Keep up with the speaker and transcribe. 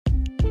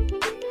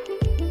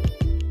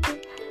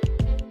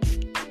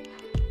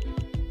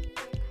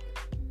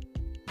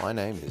My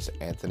name is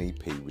Anthony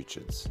P.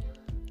 Richards.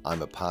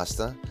 I'm a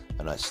pastor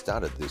and I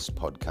started this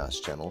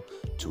podcast channel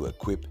to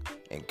equip,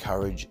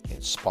 encourage,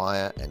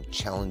 inspire and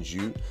challenge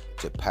you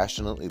to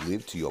passionately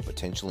live to your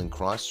potential in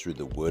Christ through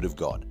the Word of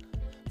God.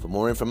 For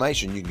more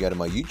information, you can go to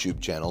my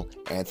YouTube channel,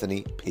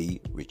 Anthony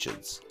P.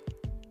 Richards.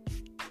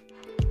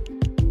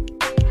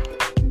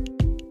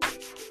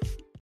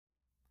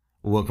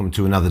 Welcome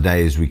to another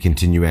day as we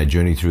continue our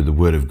journey through the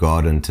Word of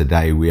God, and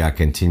today we are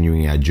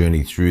continuing our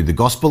journey through the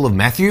Gospel of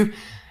Matthew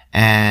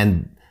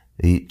and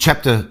the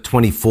chapter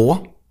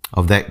 24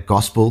 of that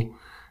Gospel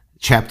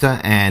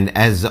chapter. And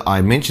as I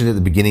mentioned at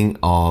the beginning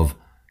of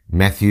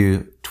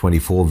Matthew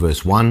 24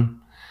 verse 1,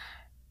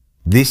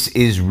 this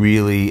is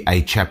really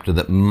a chapter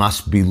that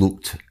must be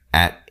looked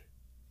at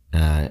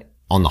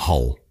on the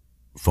whole,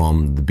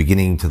 from the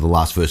beginning to the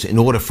last verse, in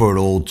order for it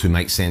all to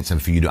make sense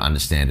and for you to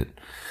understand it.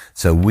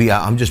 So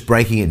I'm just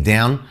breaking it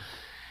down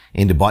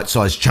into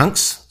bite-sized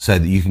chunks so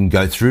that you can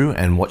go through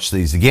and watch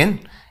these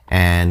again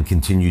and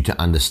continue to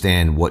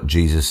understand what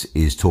Jesus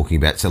is talking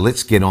about. So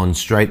let's get on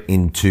straight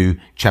into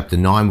chapter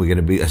 9. We're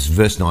going to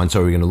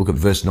look at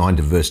verse 9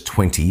 to verse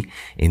 20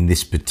 in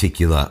this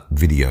particular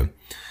video.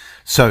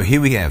 So here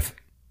we have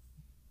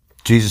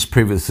Jesus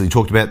previously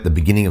talked about the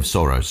beginning of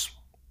sorrows.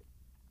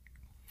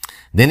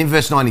 Then in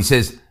verse 9 he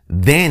says,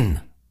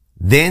 Then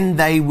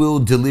they will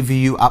deliver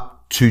you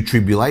up to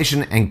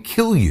tribulation and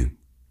kill you.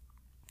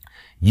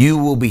 You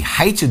will be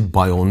hated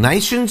by all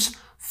nations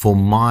for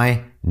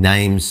my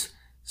name's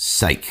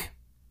sake.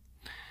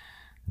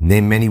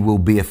 Then many will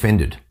be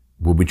offended,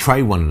 will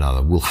betray one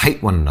another, will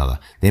hate one another.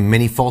 Then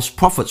many false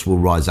prophets will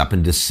rise up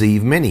and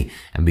deceive many.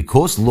 And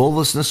because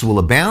lawlessness will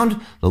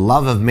abound, the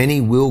love of many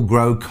will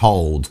grow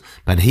cold.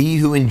 But he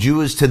who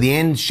endures to the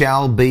end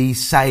shall be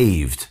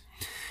saved.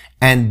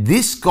 And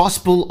this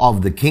gospel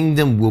of the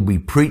kingdom will be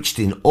preached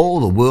in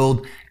all the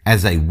world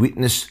as a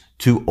witness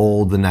to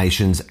all the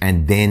nations,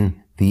 and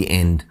then the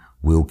end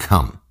will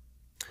come.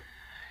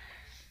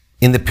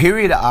 In the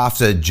period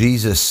after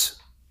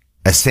Jesus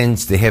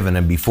ascends to heaven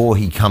and before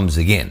he comes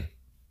again,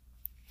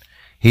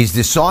 his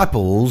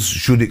disciples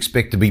should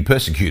expect to be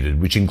persecuted,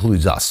 which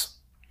includes us.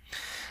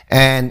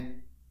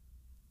 And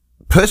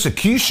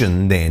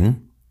persecution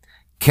then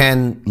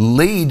can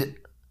lead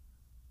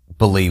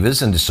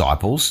believers and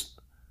disciples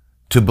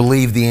to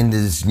believe the end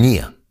is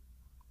near.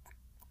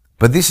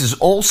 But this is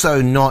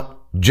also not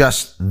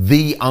just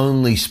the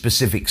only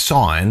specific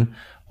sign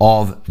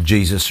of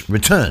Jesus'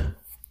 return.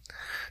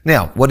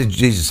 Now, what did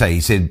Jesus say?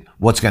 He said,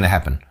 what's going to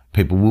happen?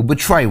 People will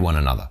betray one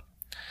another.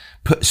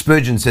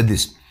 Spurgeon said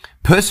this,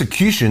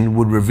 persecution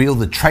would reveal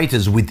the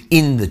traitors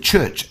within the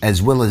church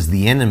as well as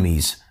the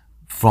enemies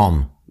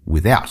from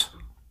without.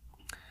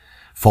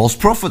 False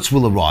prophets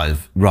will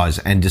rise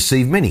and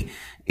deceive many.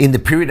 In the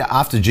period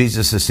after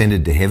Jesus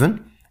ascended to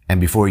heaven, and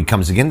before he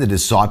comes again, the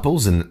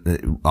disciples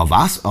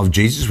of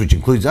Jesus, which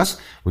includes us,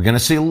 we're going to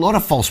see a lot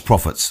of false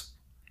prophets.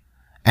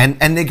 And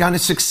they're going to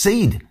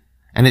succeed.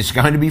 And it's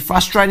going to be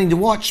frustrating to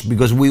watch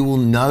because we will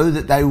know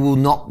that they will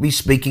not be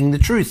speaking the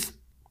truth.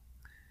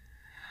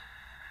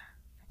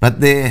 But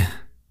there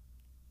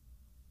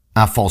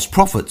are false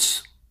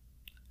prophets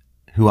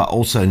who are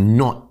also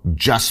not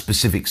just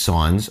specific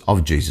signs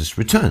of Jesus'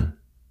 return.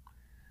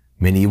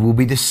 Many will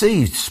be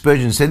deceived.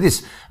 Spurgeon said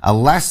this,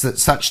 alas, that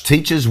such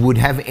teachers would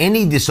have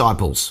any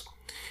disciples.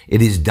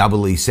 It is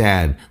doubly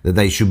sad that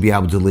they should be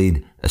able to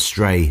lead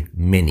astray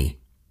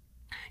many.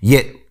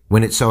 Yet,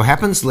 when it so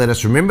happens, let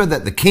us remember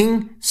that the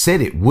King said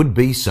it would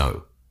be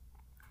so.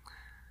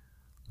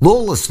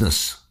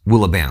 Lawlessness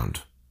will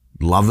abound.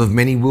 Love of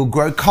many will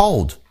grow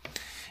cold.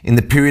 In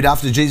the period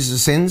after Jesus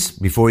ascends,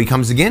 before he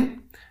comes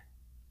again,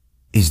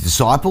 his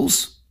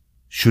disciples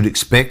should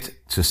expect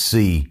to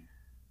see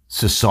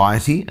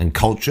society and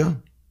culture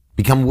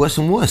become worse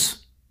and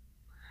worse.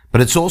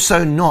 But it's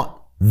also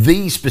not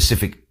the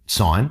specific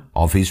sign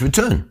of his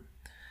return.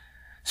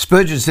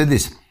 Spurgeon said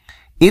this,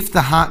 if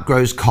the heart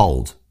grows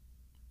cold,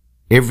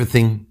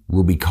 everything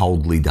will be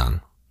coldly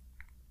done.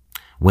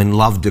 When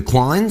love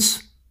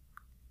declines,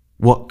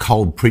 what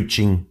cold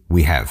preaching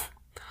we have.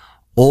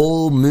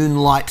 All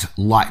moonlight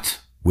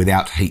light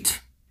without heat,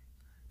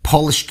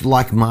 polished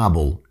like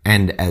marble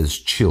and as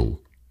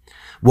chill.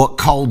 What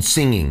cold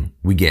singing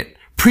we get.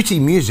 Pretty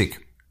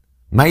music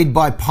made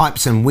by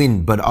pipes and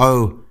wind, but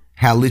oh,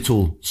 how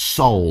little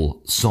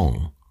soul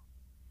song.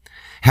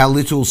 How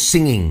little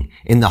singing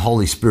in the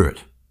Holy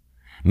Spirit,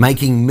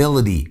 making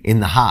melody in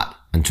the heart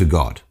unto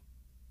God.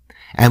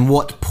 And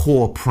what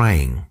poor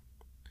praying.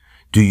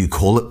 Do you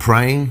call it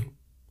praying?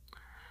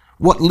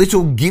 What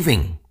little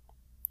giving.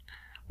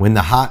 When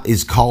the heart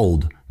is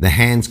cold, the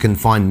hands can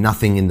find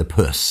nothing in the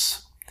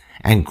purse.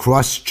 And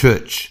Christ's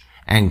church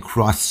and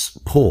Christ's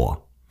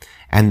poor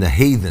and the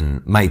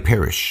heathen may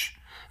perish,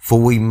 for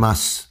we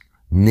must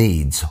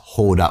needs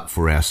hoard up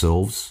for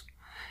ourselves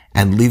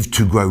and live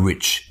to grow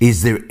rich.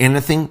 Is there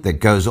anything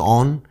that goes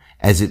on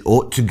as it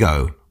ought to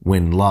go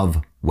when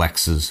love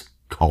waxes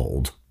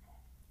cold?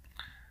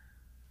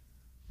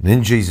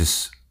 Then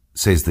Jesus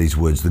says these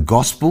words,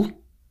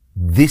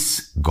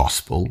 this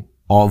gospel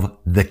of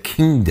the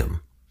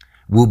kingdom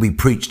will be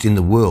preached in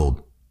the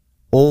world,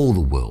 all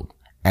the world,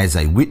 as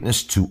a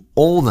witness to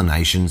all the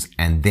nations,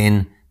 and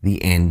then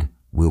the end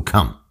will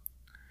come.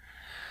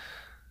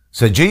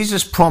 So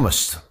Jesus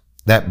promised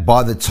that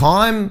by the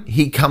time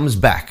he comes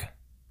back,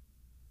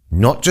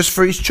 not just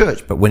for his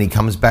church, but when he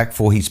comes back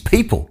for his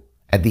people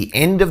at the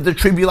end of the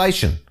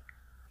tribulation,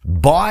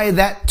 by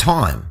that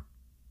time,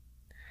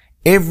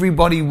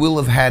 everybody will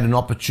have had an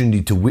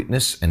opportunity to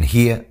witness and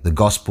hear the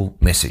gospel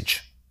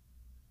message.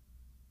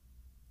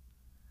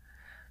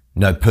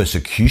 No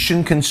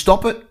persecution can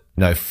stop it.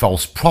 No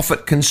false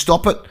prophet can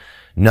stop it.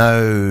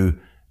 No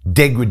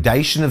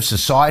degradation of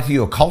society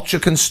or culture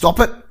can stop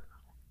it.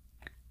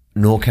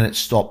 Nor can it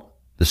stop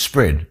the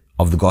spread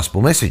of the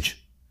gospel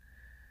message.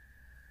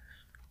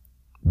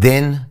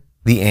 Then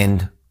the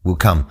end will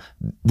come.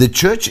 The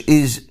church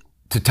is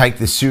to take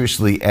this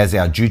seriously as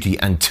our duty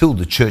until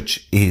the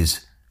church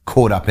is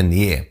caught up in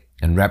the air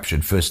and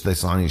raptured. 1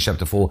 Thessalonians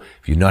chapter 4.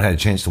 If you've not had a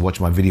chance to watch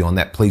my video on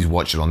that, please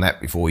watch it on that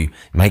before you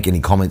make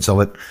any comments of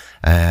it.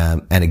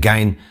 And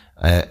again,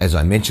 as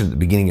I mentioned at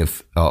the beginning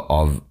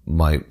of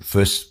my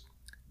first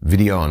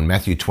video on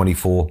Matthew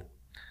 24,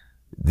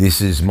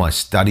 this is my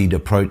studied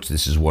approach.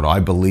 This is what I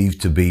believe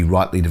to be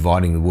rightly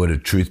dividing the word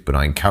of truth, but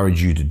I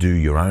encourage you to do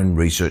your own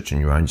research and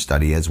your own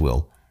study as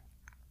well.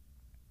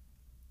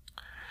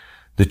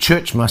 The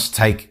church must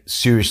take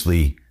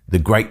seriously the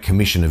great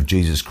commission of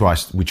Jesus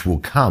Christ, which will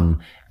come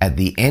at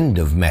the end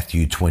of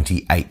Matthew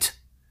 28,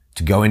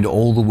 to go into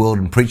all the world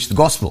and preach the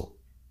gospel.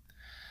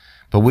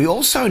 But we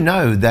also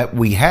know that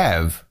we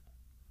have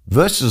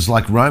verses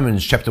like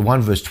Romans chapter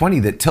 1 verse 20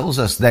 that tells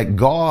us that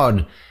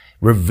God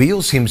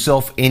reveals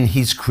himself in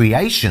his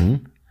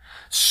creation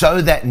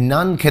so that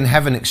none can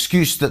have an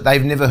excuse that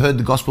they've never heard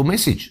the gospel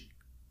message.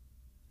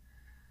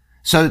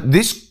 So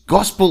this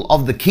gospel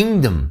of the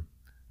kingdom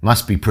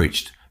must be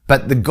preached.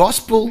 But the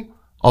gospel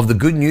of the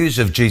good news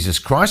of Jesus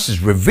Christ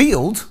is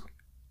revealed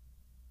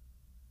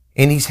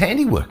in his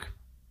handiwork.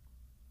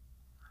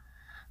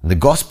 The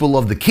gospel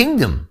of the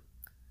kingdom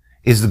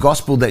is the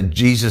gospel that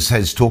Jesus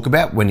has talked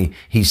about when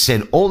he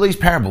said all these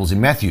parables in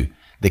Matthew.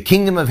 The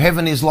kingdom of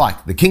heaven is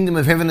like, the kingdom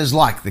of heaven is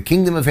like, the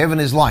kingdom of heaven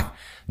is like.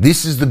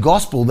 This is the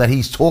gospel that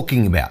he's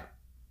talking about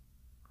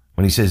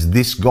when he says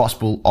this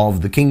gospel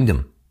of the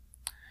kingdom.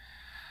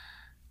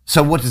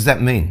 So what does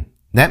that mean?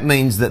 That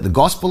means that the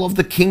gospel of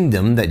the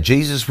kingdom that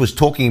Jesus was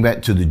talking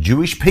about to the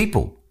Jewish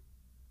people,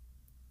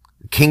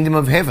 the kingdom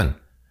of heaven.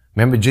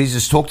 Remember,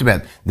 Jesus talked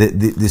about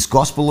this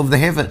gospel of the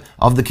heaven,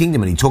 of the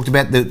kingdom, and he talked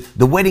about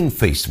the wedding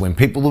feast when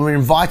people were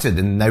invited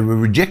and they were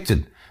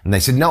rejected. And they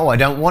said, no, I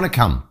don't want to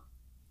come.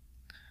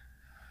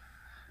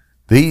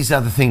 These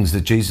are the things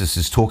that Jesus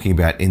is talking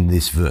about in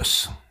this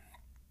verse.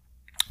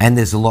 And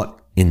there's a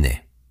lot in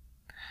there.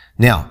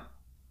 Now,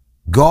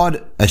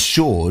 God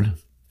assured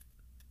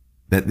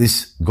that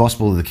this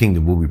gospel of the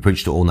kingdom will be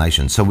preached to all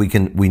nations. So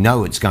we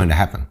know it's going to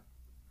happen.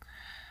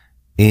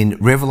 In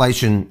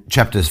Revelation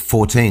chapter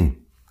 14,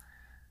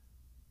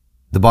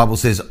 the Bible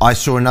says, I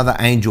saw another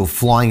angel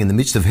flying in the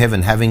midst of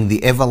heaven, having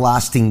the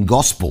everlasting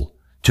gospel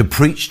to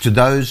preach to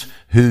those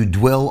who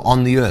dwell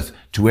on the earth,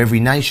 to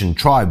every nation,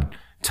 tribe,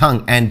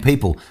 tongue, and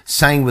people,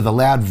 saying with a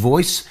loud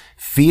voice,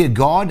 fear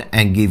God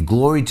and give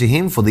glory to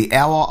him, for the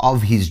hour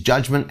of his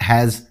judgment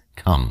has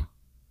come.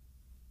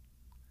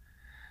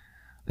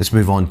 Let's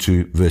move on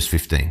to verse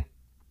 15.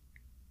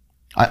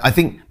 I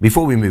think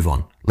before we move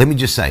on, let me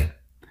just say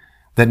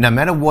that no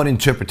matter what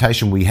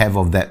interpretation we have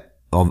of that,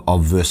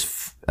 of verse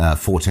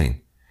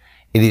 14,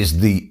 it is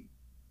the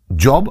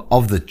job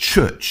of the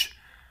church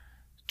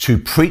to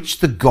preach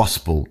the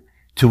gospel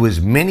to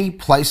as many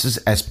places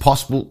as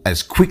possible,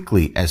 as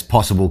quickly as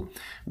possible,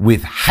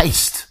 with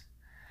haste,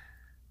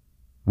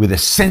 with a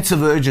sense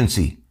of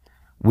urgency,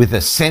 with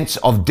a sense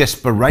of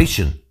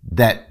desperation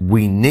that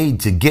we need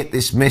to get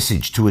this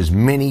message to as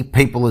many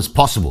people as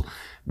possible.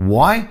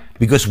 Why?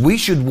 Because we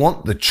should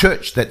want the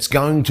church that's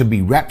going to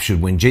be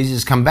raptured when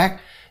Jesus comes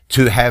back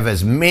to have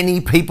as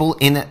many people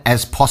in it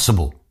as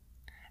possible.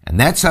 And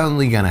that's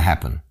only going to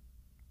happen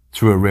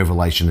through a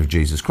revelation of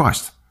Jesus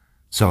Christ.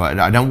 So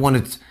I don't want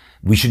it.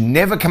 We should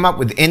never come up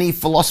with any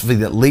philosophy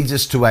that leads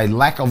us to a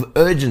lack of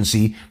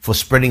urgency for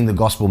spreading the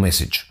gospel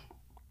message.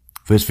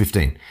 Verse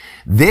 15.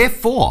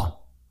 Therefore,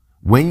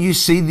 when you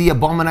see the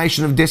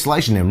abomination of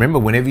desolation, and remember,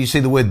 whenever you see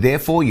the word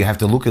therefore, you have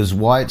to look as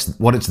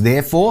what it's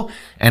there for,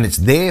 and it's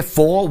there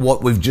for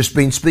what we've just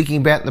been speaking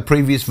about in the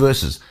previous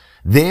verses.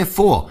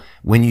 Therefore,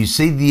 when you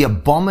see the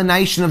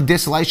abomination of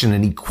desolation,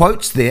 and he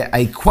quotes there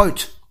a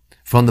quote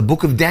from the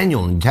book of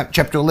Daniel in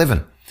chapter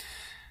 11.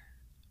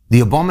 The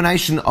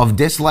abomination of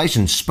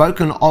desolation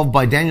spoken of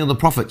by Daniel the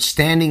prophet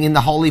standing in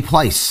the holy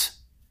place.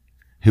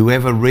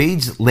 Whoever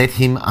reads, let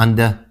him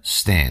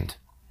understand.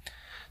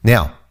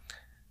 Now,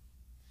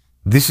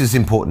 this is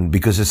important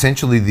because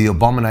essentially the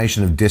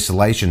abomination of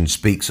desolation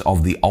speaks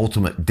of the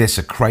ultimate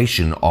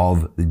desecration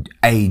of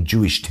a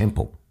Jewish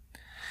temple.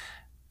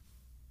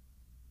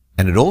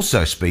 And it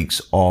also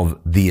speaks of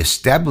the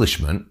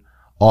establishment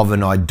of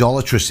an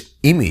idolatrous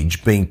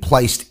image being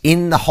placed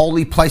in the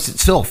holy place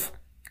itself,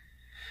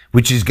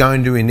 which is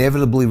going to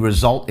inevitably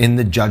result in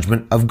the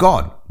judgment of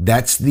God.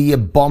 That's the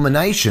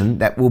abomination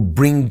that will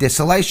bring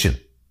desolation.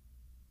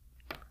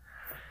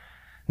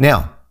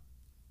 Now,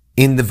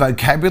 in the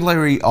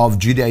vocabulary of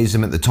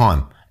Judaism at the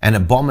time, an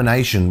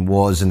abomination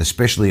was an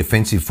especially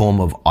offensive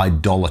form of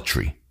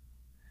idolatry.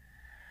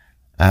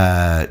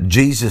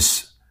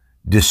 Jesus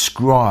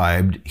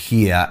described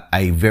here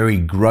a very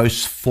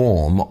gross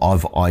form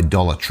of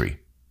idolatry.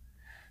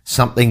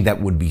 Something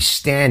that would be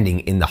standing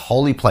in the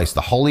holy place,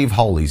 the Holy of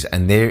Holies,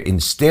 and there,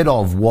 instead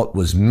of what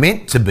was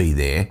meant to be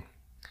there,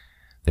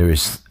 there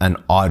is an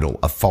idol,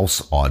 a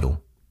false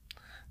idol,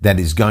 that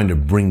is going to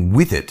bring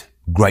with it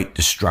great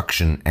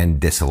destruction and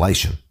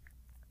desolation.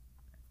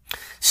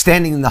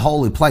 Standing in the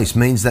holy place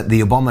means that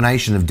the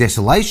abomination of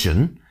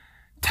desolation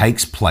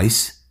takes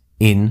place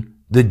in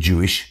the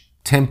Jewish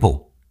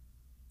temple.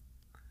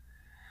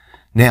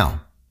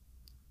 Now,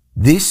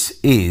 this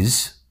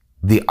is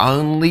the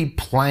only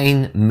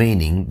plain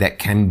meaning that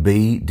can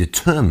be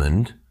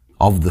determined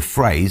of the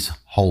phrase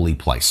holy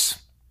place.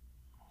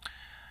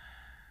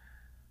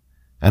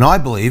 And I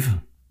believe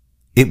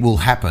it will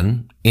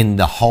happen in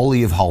the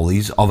Holy of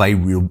Holies of a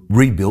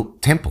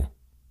rebuilt temple.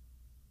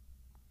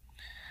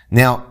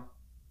 Now,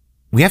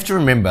 we have to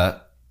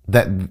remember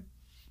that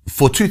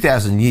for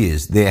 2,000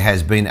 years, there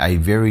has been a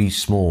very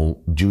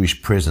small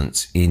Jewish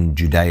presence in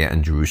Judea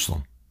and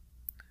Jerusalem.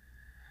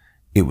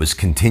 It was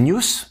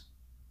continuous.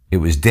 It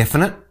was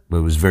definite, but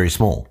it was very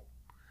small.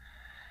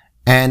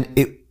 And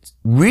it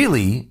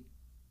really,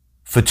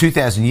 for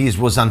 2,000 years,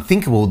 was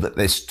unthinkable that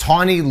this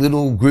tiny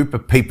little group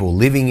of people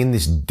living in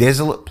this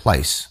desolate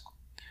place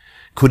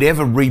could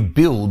ever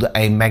rebuild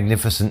a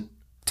magnificent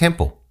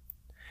temple.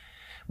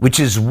 Which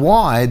is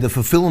why the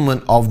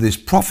fulfillment of this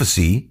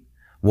prophecy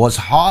was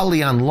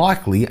highly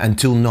unlikely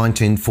until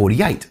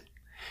 1948,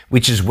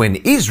 which is when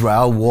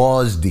Israel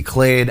was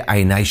declared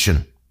a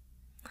nation.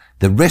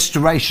 The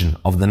restoration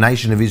of the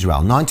nation of Israel,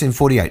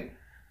 1948,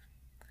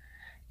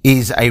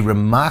 is a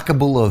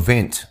remarkable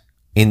event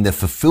in the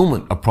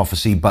fulfillment of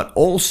prophecy, but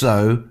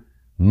also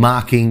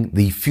marking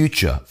the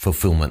future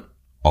fulfillment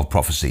of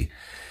prophecy.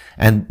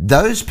 And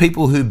those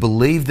people who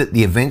believe that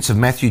the events of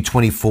Matthew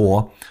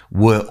 24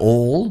 were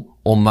all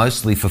or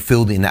mostly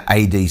fulfilled in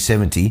AD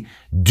 70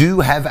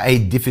 do have a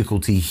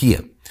difficulty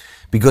here,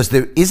 because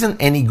there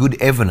isn't any good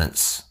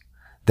evidence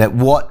that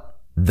what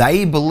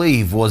they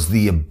believe was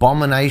the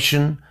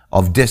abomination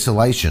of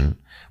desolation,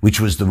 which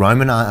was the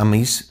Roman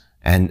armies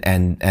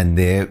and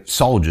their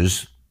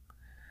soldiers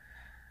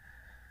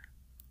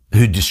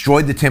who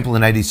destroyed the temple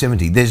in AD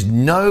 70. There's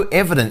no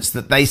evidence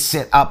that they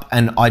set up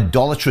an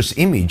idolatrous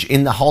image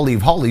in the Holy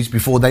of Holies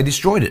before they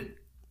destroyed it.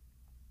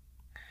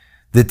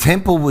 The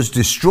temple was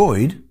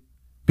destroyed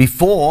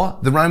before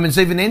the Romans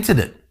even entered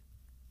it.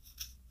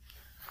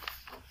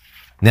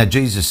 Now,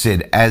 Jesus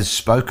said, as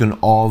spoken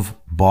of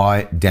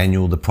by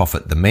Daniel the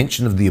prophet, the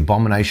mention of the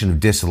abomination of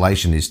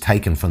desolation is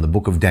taken from the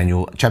book of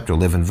Daniel, chapter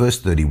 11, verse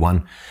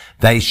 31.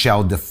 They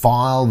shall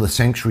defile the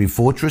sanctuary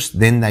fortress,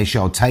 then they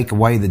shall take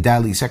away the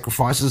daily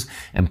sacrifices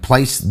and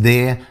place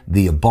there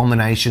the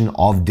abomination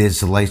of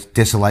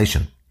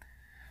desolation.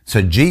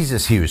 So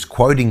Jesus here is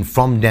quoting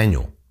from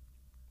Daniel.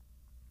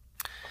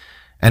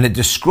 And it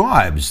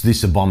describes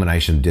this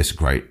abomination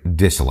of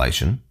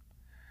desolation,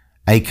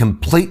 a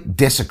complete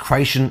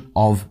desecration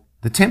of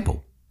the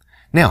temple.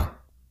 Now,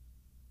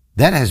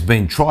 that has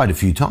been tried a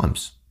few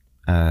times.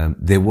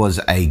 There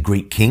was a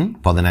Greek king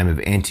by the name of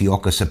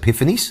Antiochus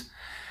Epiphanes,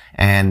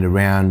 and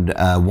around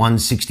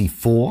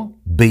 164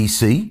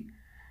 BC,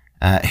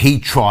 he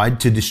tried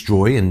to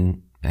destroy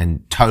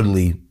and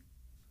totally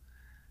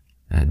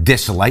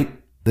desolate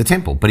the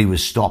temple, but he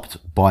was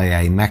stopped by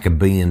a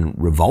Maccabean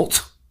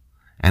revolt,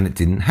 and it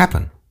didn't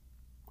happen.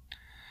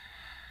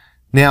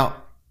 Now,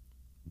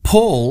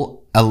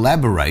 Paul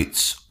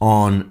elaborates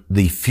on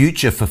the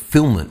future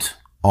fulfillment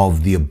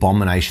of the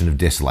abomination of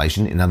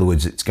desolation. In other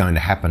words, it's going to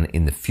happen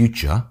in the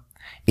future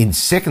in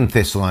 2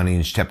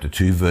 Thessalonians chapter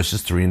 2,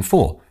 verses 3 and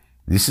 4.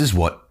 This is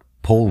what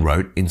Paul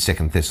wrote in 2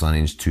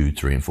 Thessalonians 2,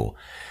 3 and 4.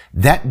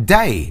 That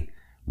day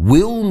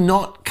will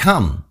not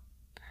come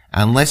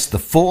unless the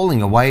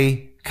falling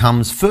away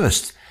comes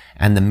first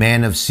and the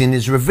man of sin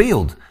is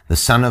revealed, the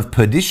son of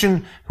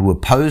perdition, who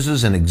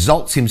opposes and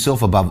exalts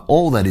himself above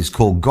all that is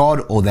called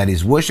God or that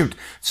is worshipped,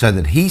 so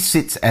that he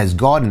sits as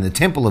God in the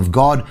temple of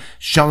God,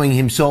 showing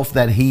himself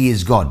that he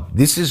is God.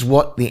 This is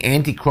what the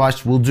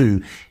Antichrist will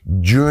do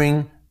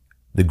during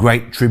the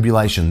Great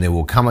Tribulation. There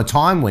will come a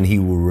time when he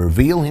will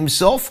reveal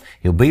himself,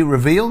 he'll be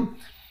revealed,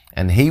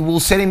 and he will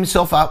set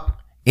himself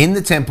up in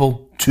the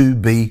temple to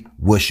be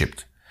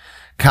worshipped.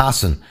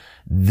 Carson,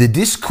 the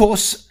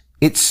discourse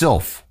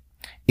itself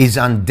is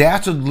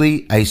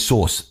undoubtedly a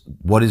source.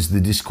 What is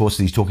the discourse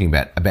that he's talking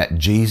about? About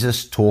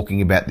Jesus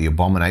talking about the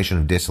abomination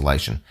of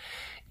desolation.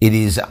 It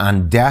is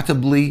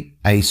undoubtedly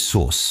a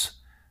source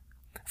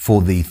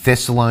for the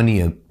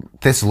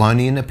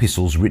Thessalonian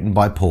epistles written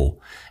by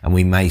Paul. And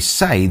we may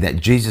say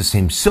that Jesus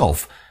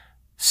himself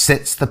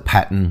sets the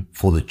pattern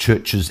for the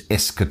church's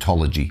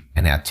eschatology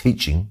and our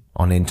teaching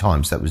on end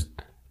times. That was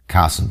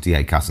Carson,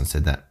 D.A. Carson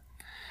said that.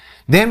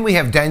 Then we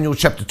have Daniel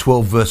chapter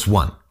 12 verse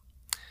 1.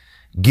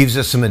 Gives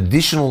us some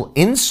additional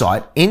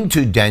insight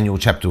into Daniel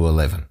chapter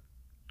 11.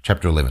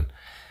 Chapter 11.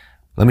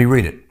 Let me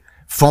read it.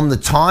 From the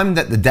time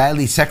that the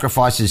daily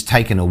sacrifice is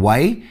taken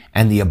away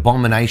and the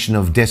abomination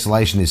of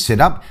desolation is set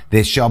up,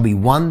 there shall be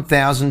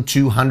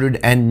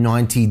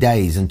 1,290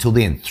 days until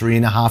the end,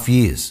 3.5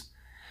 years.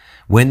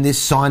 When this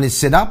sign is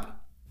set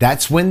up,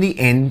 that's when the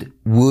end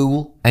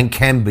will and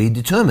can be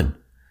determined.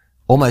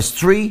 Almost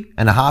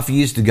 3.5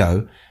 years to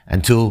go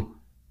until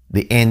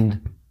the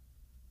end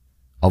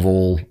of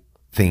all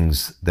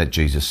things that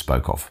Jesus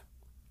spoke of.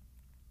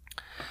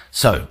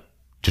 So,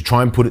 to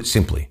try and put it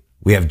simply,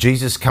 we have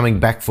Jesus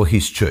coming back for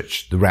his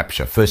church, the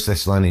rapture, 1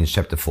 Thessalonians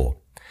chapter 4.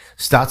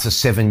 Starts a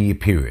 7-year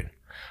period.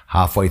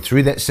 Halfway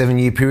through that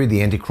 7-year period,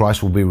 the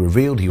Antichrist will be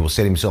revealed. He will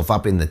set himself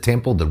up in the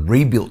temple, the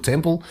rebuilt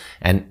temple,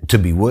 and to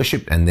be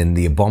worshipped, and then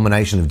the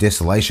abomination of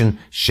desolation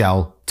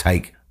shall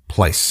take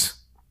place.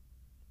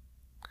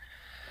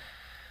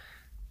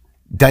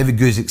 David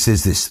Guzik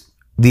says this,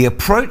 the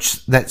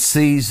approach that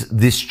sees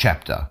this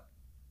chapter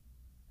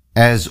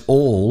as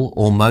all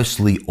or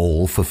mostly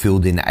all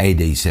fulfilled in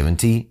AD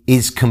 70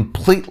 is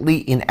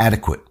completely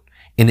inadequate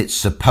in its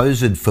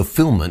supposed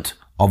fulfillment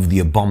of the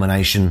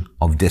abomination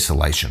of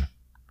desolation.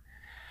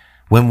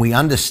 When we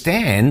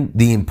understand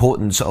the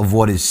importance of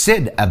what is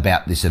said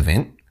about this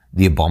event,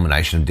 the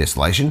abomination of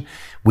desolation,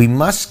 we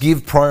must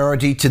give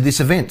priority to this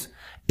event,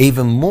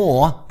 even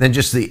more than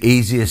just the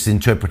easiest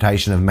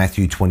interpretation of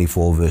Matthew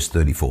 24 verse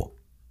 34.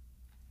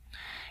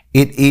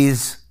 It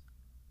is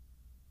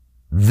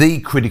the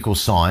critical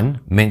sign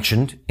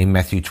mentioned in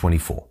Matthew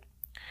 24.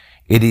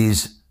 It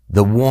is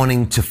the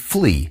warning to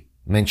flee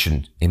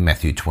mentioned in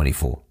Matthew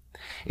 24.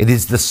 It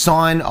is the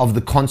sign of the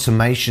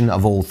consummation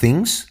of all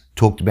things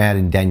talked about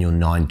in Daniel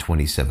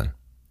 9:27.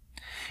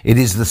 It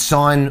is the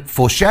sign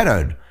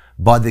foreshadowed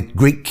by the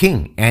Greek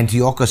king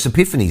Antiochus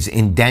Epiphanes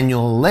in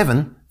Daniel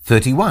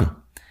 11:31.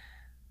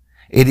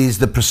 It is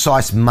the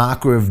precise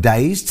marker of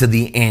days to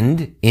the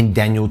end in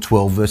Daniel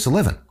 12 verse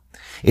 11.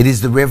 It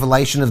is the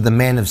revelation of the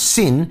man of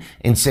sin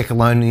in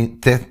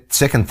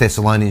 2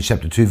 Thessalonians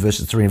chapter 2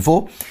 verses 3 and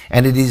 4.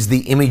 And it is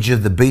the image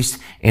of the beast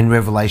in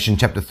Revelation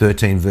chapter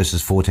 13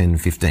 verses 14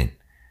 and 15.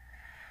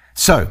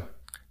 So,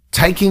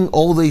 taking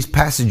all these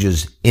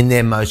passages in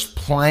their most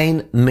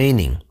plain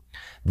meaning,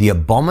 the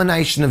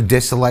abomination of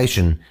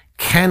desolation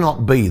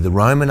cannot be the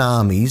Roman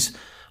armies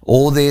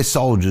or their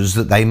soldiers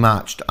that they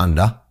marched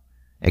under.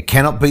 It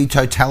cannot be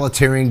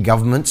totalitarian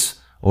governments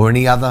or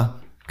any other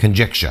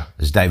conjecture,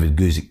 as David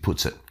Guzik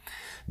puts it.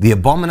 The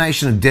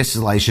abomination of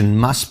desolation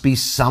must be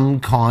some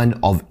kind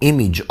of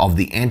image of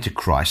the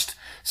Antichrist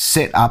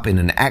set up in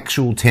an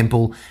actual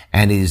temple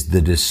and is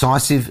the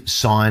decisive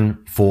sign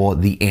for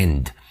the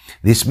end.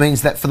 This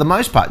means that for the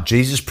most part,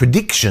 Jesus'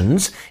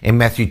 predictions in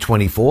Matthew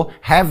 24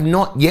 have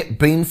not yet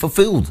been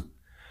fulfilled.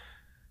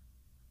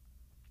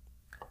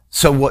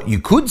 So what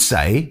you could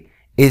say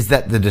is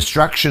that the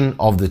destruction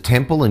of the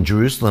temple in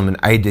Jerusalem in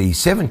AD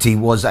 70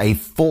 was a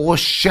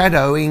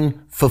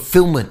foreshadowing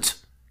fulfillment.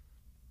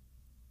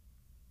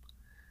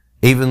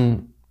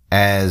 Even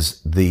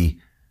as the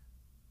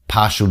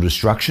partial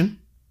destruction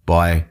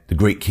by the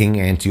Greek king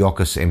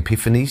Antiochus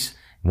Epiphanes,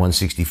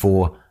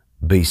 164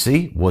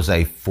 BC, was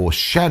a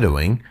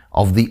foreshadowing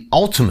of the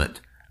ultimate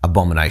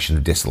abomination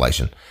of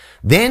desolation.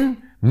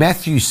 Then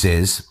Matthew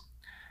says,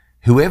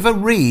 whoever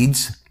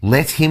reads,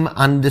 let him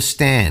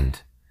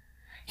understand.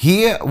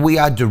 Here we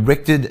are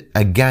directed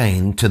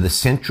again to the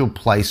central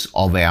place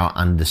of our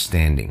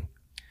understanding,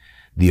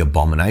 the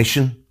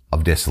abomination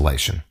of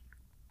desolation.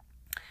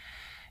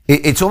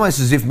 It's almost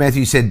as if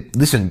Matthew said,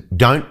 listen,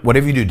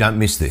 whatever you do, don't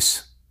miss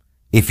this.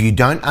 If you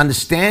don't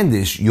understand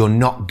this, you're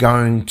not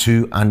going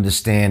to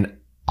understand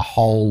a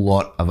whole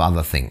lot of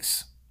other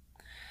things.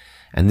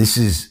 And this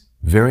is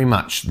very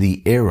much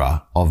the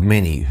error of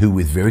many who,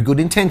 with very good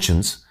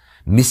intentions,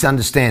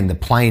 misunderstand the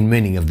plain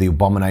meaning of the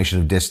abomination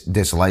of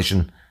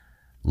desolation.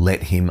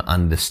 Let him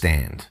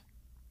understand.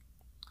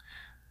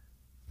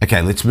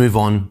 Okay, let's move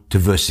on to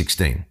verse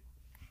 16.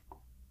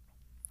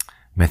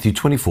 Matthew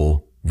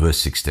 24, verse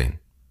 16.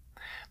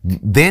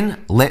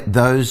 Then let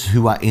those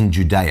who are in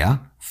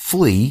Judea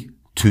flee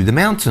to the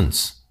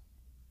mountains.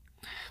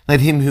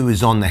 Let him who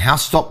is on the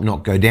housetop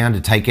not go down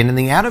to take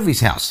anything out of his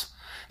house.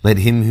 Let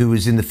him who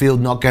is in the field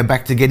not go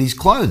back to get his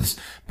clothes.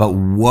 But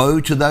woe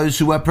to those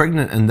who are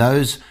pregnant and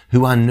those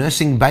who are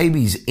nursing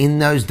babies in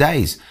those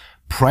days.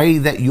 Pray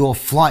that your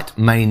flight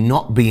may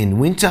not be in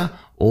winter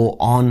or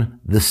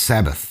on the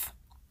Sabbath.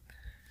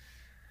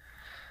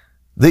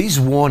 These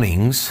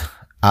warnings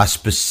are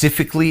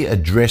specifically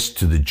addressed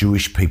to the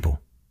Jewish people,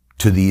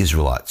 to the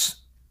Israelites,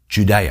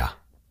 Judea,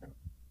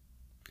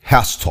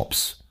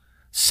 housetops,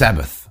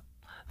 Sabbath.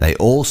 They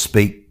all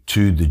speak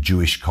to the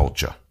Jewish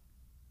culture.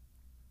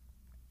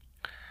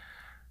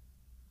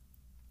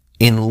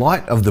 In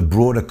light of the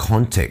broader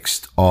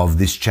context of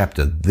this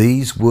chapter,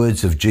 these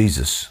words of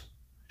Jesus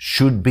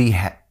should be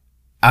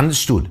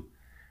understood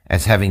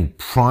as having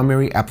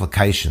primary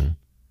application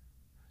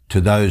to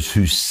those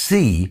who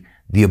see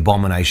the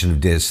abomination of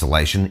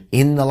desolation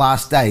in the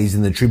last days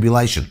in the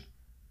tribulation,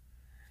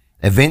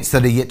 events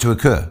that are yet to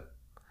occur.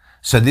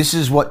 So this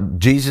is what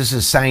Jesus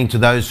is saying to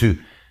those who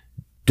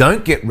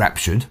don't get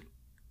raptured,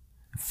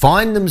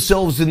 find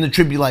themselves in the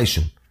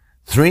tribulation.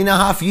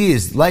 3.5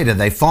 years later,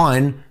 they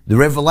find the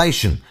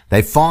revelation.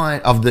 They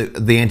find of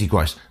the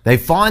Antichrist. They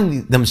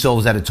find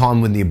themselves at a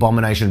time when the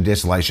abomination of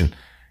desolation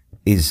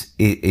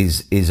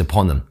is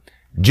upon them.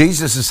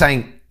 Jesus is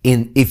saying,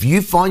 if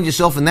you find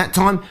yourself in that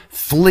time,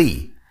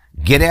 flee,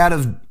 get out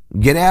of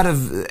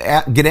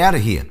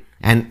here,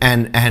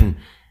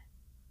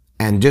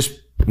 and just,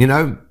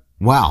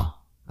 wow.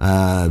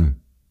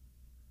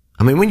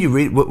 When you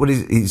read what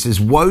he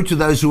says, woe to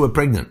those who are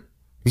pregnant.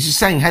 He's just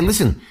saying, hey,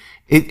 listen,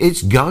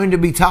 it's going to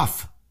be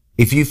tough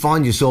if you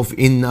find yourself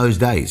in those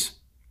days.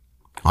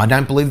 I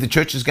don't believe the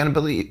church is going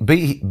to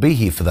be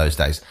here for those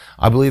days.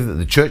 I believe that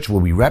the church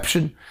will be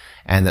raptured,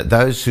 and that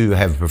those who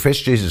have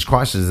professed Jesus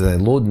Christ as their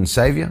Lord and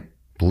Savior,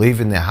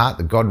 believe in their heart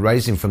that God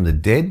raised him from the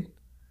dead,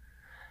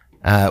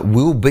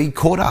 will be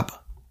caught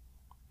up.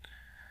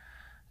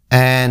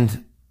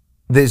 And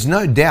there's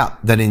no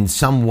doubt that in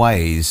some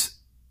ways,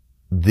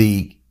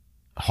 the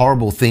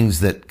horrible things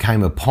that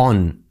came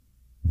upon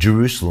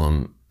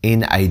Jerusalem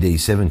in AD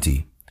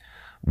 70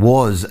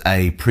 was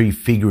a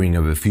prefiguring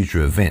of a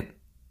future event,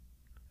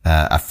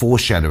 a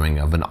foreshadowing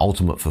of an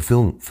ultimate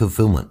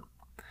fulfillment.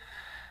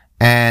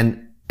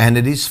 And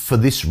it is for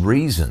this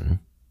reason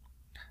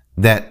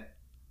that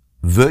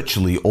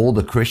virtually all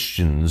the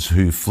Christians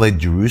who fled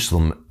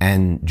Jerusalem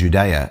and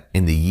Judea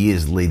in the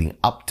years leading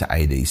up to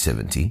AD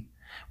 70,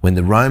 when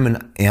the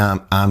Roman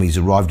armies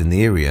arrived in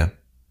the area,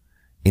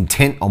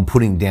 intent on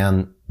putting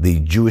down the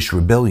Jewish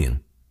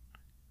rebellion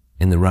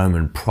in the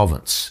Roman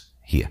province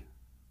here.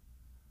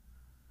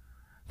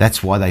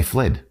 That's why they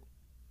fled.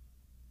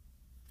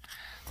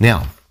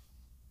 Now,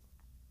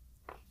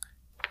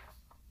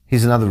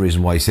 here's another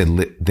reason why he said,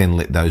 then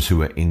let those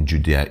who are in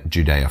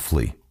Judea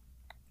flee.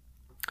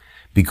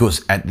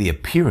 Because at the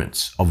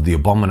appearance of the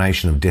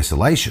abomination of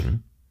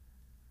desolation,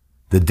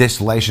 the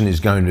desolation is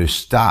going to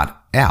start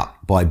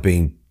out by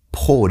being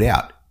poured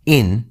out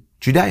in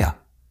Judea.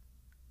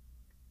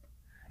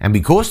 And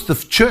because the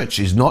church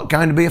is not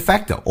going to be a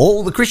factor,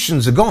 all the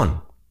Christians are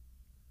gone.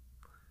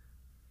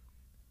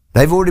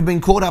 They've already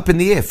been caught up in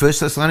the air. 1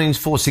 Thessalonians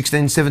 4,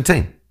 16,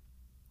 17.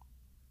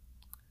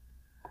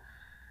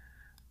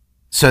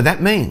 So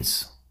that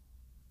means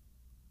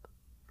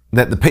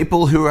that the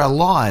people who are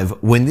alive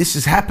when this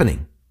is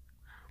happening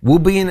will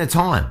be in a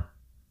time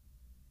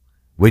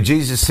where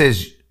Jesus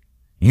says,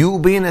 you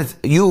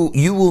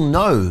will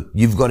know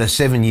you've got a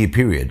 7-year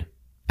period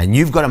and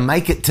you've got to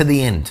make it to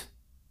the end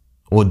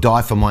or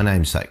die for my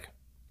name's sake.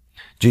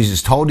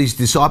 Jesus told his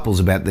disciples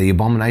about the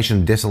abomination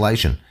of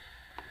desolation,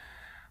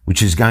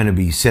 which is going to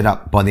be set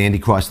up by the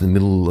Antichrist in the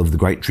middle of the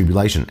Great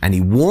Tribulation. And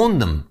he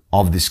warned them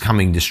of this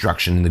coming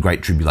destruction in the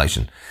Great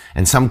Tribulation.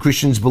 And some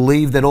Christians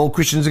believe that all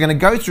Christians are going to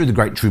go through the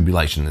Great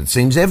Tribulation. It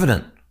seems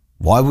evident.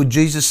 Why would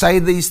Jesus say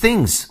these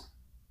things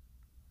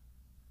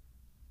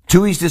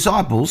to his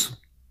disciples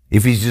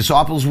if his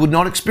disciples would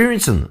not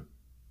experience them?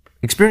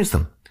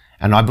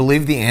 And I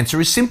believe the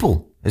answer is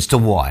simple as to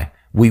why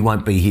we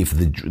won't be here for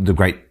the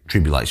Great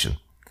Tribulation.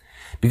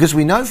 Because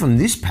we know from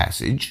this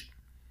passage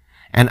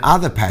and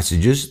other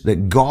passages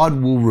that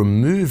God will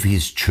remove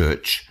his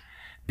church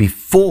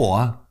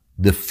before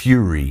the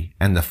fury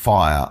and the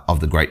fire of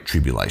the Great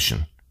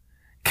Tribulation,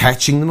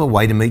 catching them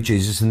away to meet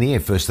Jesus in the air,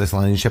 1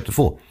 Thessalonians chapter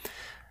 4.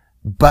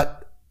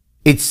 But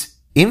it's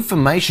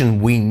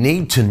information we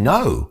need to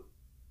know.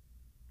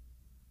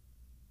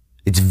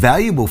 It's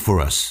valuable for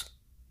us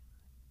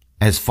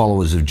as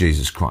followers of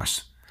Jesus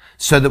Christ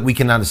so that we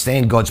can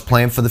understand God's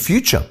plan for the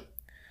future.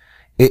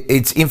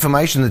 It's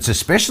information that's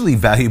especially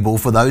valuable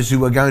for those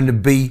who are going to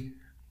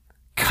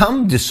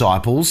become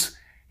disciples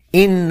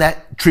in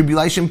that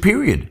tribulation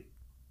period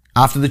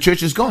after the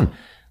church is gone.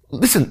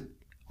 Listen,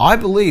 I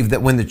believe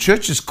that when the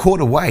church is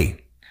caught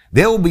away,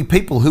 there will be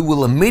people who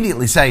will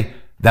immediately say,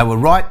 they were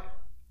right.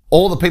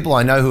 All the people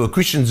I know who are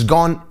Christians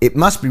gone. It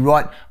must be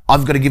right.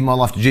 I've got to give my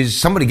life to Jesus.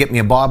 Somebody get me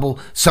a Bible.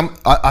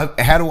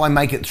 How do I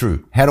make it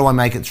through? How do I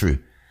make it through?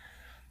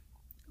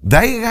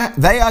 They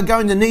are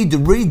going to need to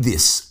read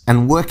this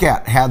and work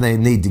out how they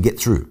need to get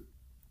through.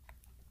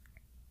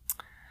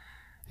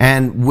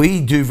 And we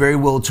do very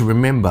well to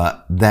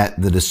remember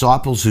that the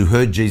disciples who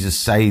heard Jesus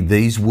say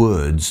these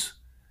words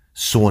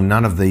saw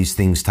none of these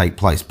things take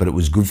place, but it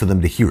was good for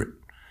them to hear it.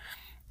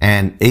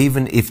 And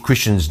even if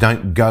Christians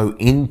don't go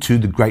into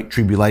the Great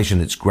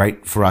Tribulation, it's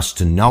great for us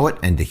to know it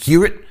and to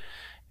hear it.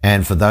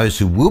 And for those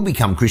who will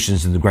become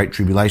Christians in the Great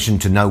Tribulation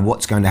to know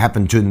what's going to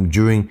happen to them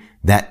during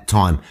that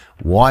time.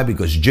 Why?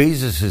 Because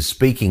Jesus is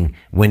speaking,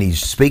 when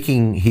he's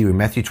speaking here in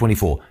Matthew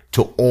 24,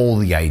 to all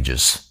the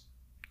ages.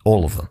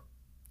 All of them.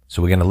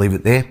 So we're going to leave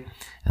it there,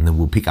 and then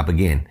we'll pick up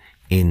again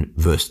in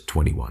verse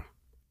 21.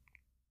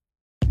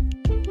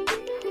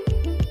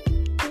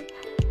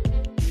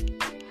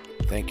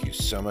 Thank you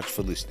so much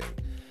for listening.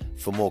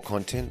 For more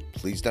content,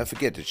 please don't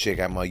forget to check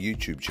out my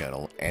YouTube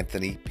channel,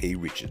 Anthony P.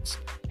 Richards.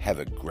 Have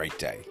a great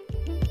day.